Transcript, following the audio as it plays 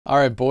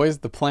Alright boys,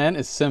 the plan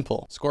is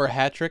simple. Score a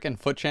hat trick in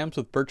FUT Champs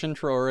with Bertrand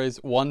Traore's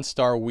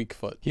 1-star weak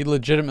foot. He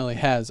legitimately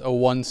has a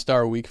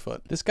 1-star weak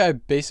foot. This guy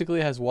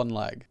basically has one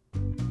leg.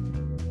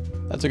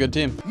 That's a good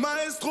team.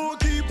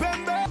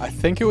 I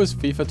think it was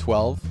FIFA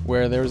 12,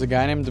 where there was a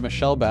guy named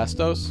Michel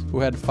Bastos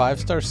who had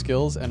 5-star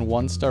skills and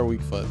 1-star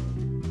weak foot.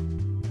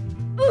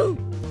 Ooh.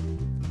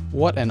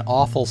 What an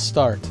awful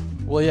start.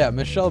 Well yeah,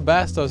 Michel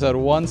Bastos had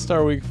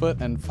 1-star weak foot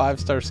and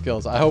 5-star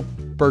skills. I hope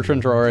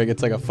Bertrand Traore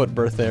gets like a foot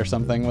birthday or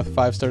something with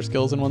 5-star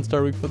skills and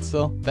 1-star weak foot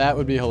still. That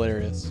would be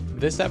hilarious.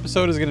 This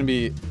episode is going to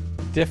be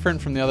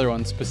different from the other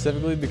ones,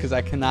 specifically because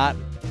I cannot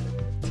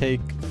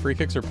take free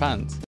kicks or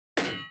pens.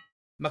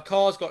 My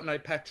car's got no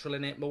petrol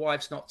in it, my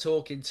wife's not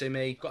talking to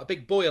me, got a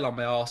big boil on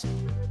my arse.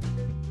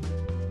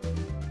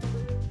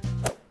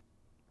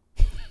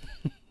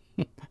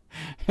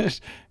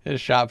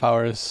 His shot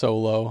power is so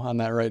low on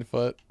that right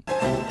foot.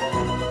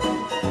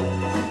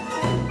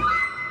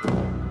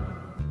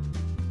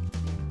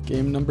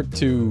 Game number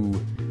 2,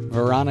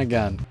 Varane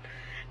again.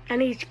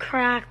 And he's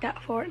cracked at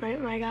Fortnite,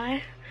 my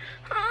guy.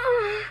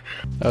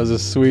 That was a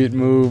sweet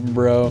move,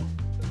 bro.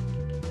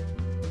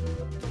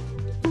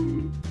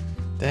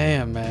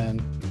 Damn,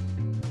 man.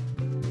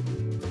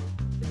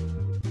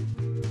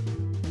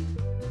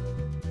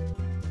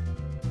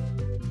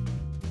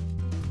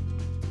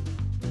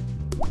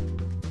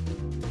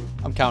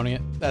 I'm counting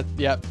it.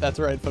 Yep, that's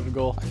a right-footed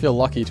goal. I feel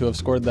lucky to have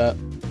scored that.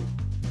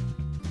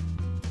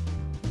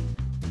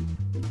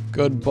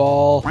 Good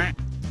ball.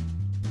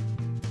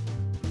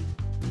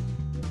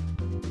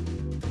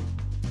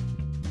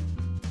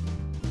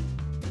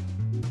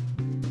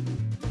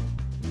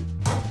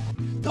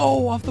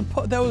 Oh, off the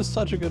that was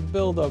such a good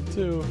build-up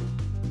too.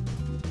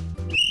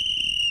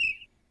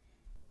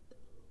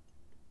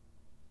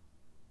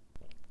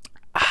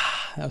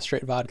 Ah, that was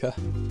straight vodka.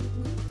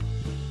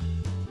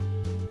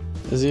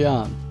 Is he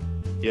on?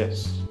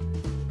 Yes.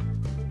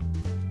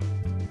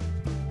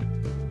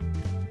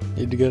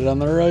 Need to get it on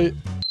the right.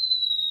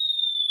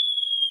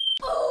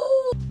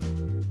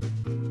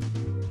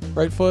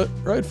 Right foot,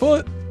 right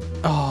foot.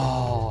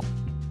 Oh.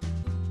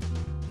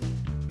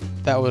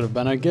 That would have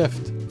been a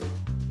gift.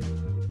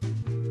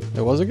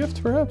 It was a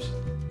gift, perhaps?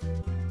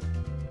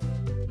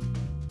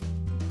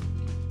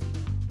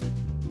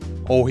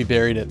 Oh, he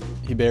buried it.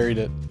 He buried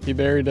it. He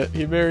buried it.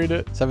 He buried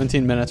it.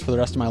 17 minutes for the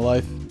rest of my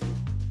life.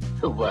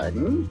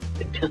 1,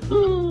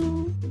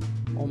 2.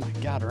 Oh my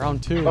god,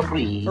 round 2.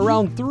 3.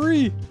 Round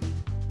 3.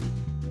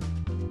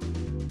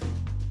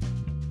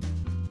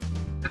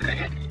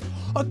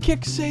 A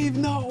kick save,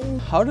 no!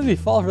 How did he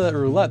fall for that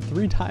roulette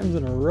 3 times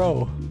in a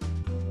row?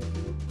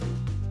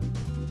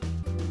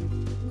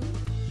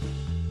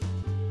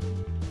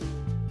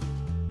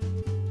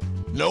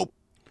 Nope.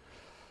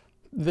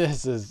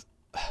 This is...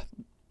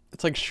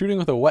 It's like shooting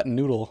with a wet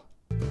noodle.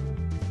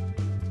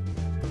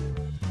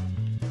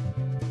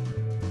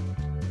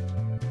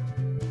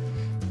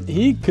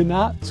 He could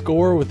not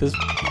score with this.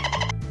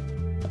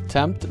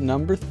 Attempt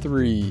number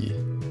 3.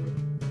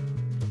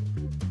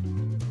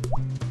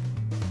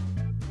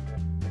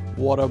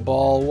 What a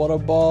ball, what a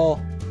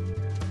ball.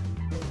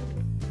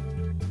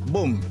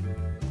 Boom.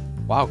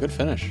 Wow, good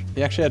finish.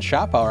 He actually had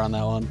shot power on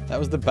that one. That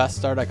was the best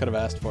start I could have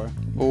asked for.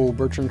 Oh,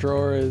 Bertrand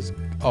Traore is...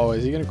 Oh,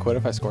 is he going to quit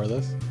if I score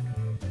this?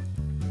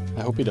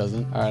 I hope he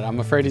doesn't. All right, I'm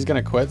afraid he's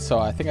going to quit, so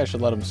I think I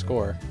should let him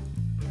score.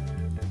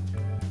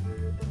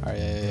 All right,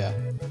 yeah.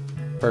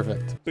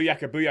 Perfect.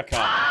 Booyaka, booyaka.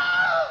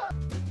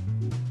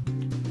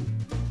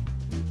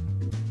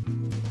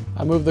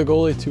 I moved the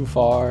goalie too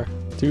far.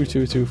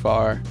 Too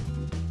far.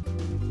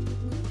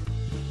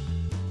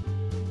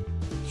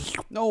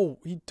 No,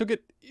 he took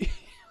it.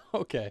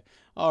 Okay.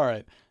 All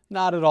right.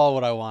 Not at all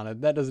what I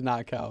wanted. That does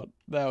not count.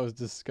 That was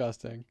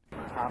disgusting.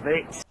 Stop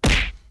it.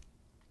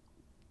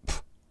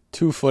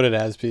 2-footed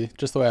Aspi.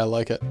 Just the way I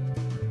like it.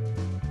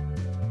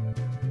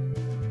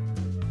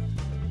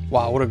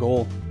 Wow, what a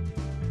goal.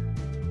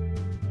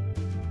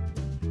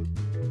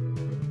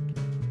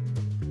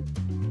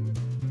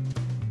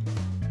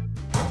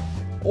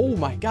 Oh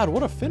my god,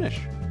 what a finish.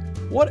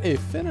 What a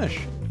finish.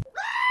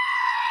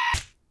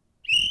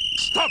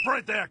 Stop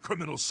right there,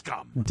 criminal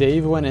scum.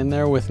 Dave went in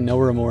there with no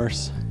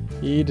remorse.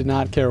 He did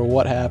not care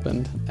what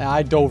happened.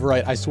 I dove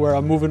right. I swear,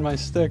 I'm moving my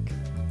stick.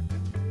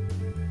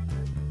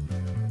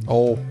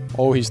 Oh,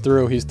 he's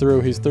through. He's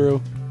through. He's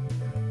through.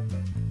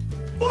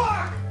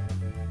 Fuck!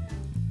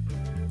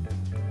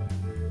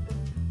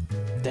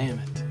 Damn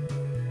it.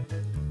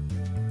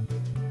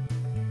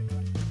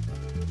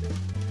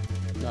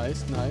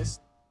 Nice.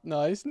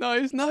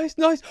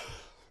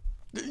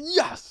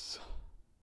 Yes!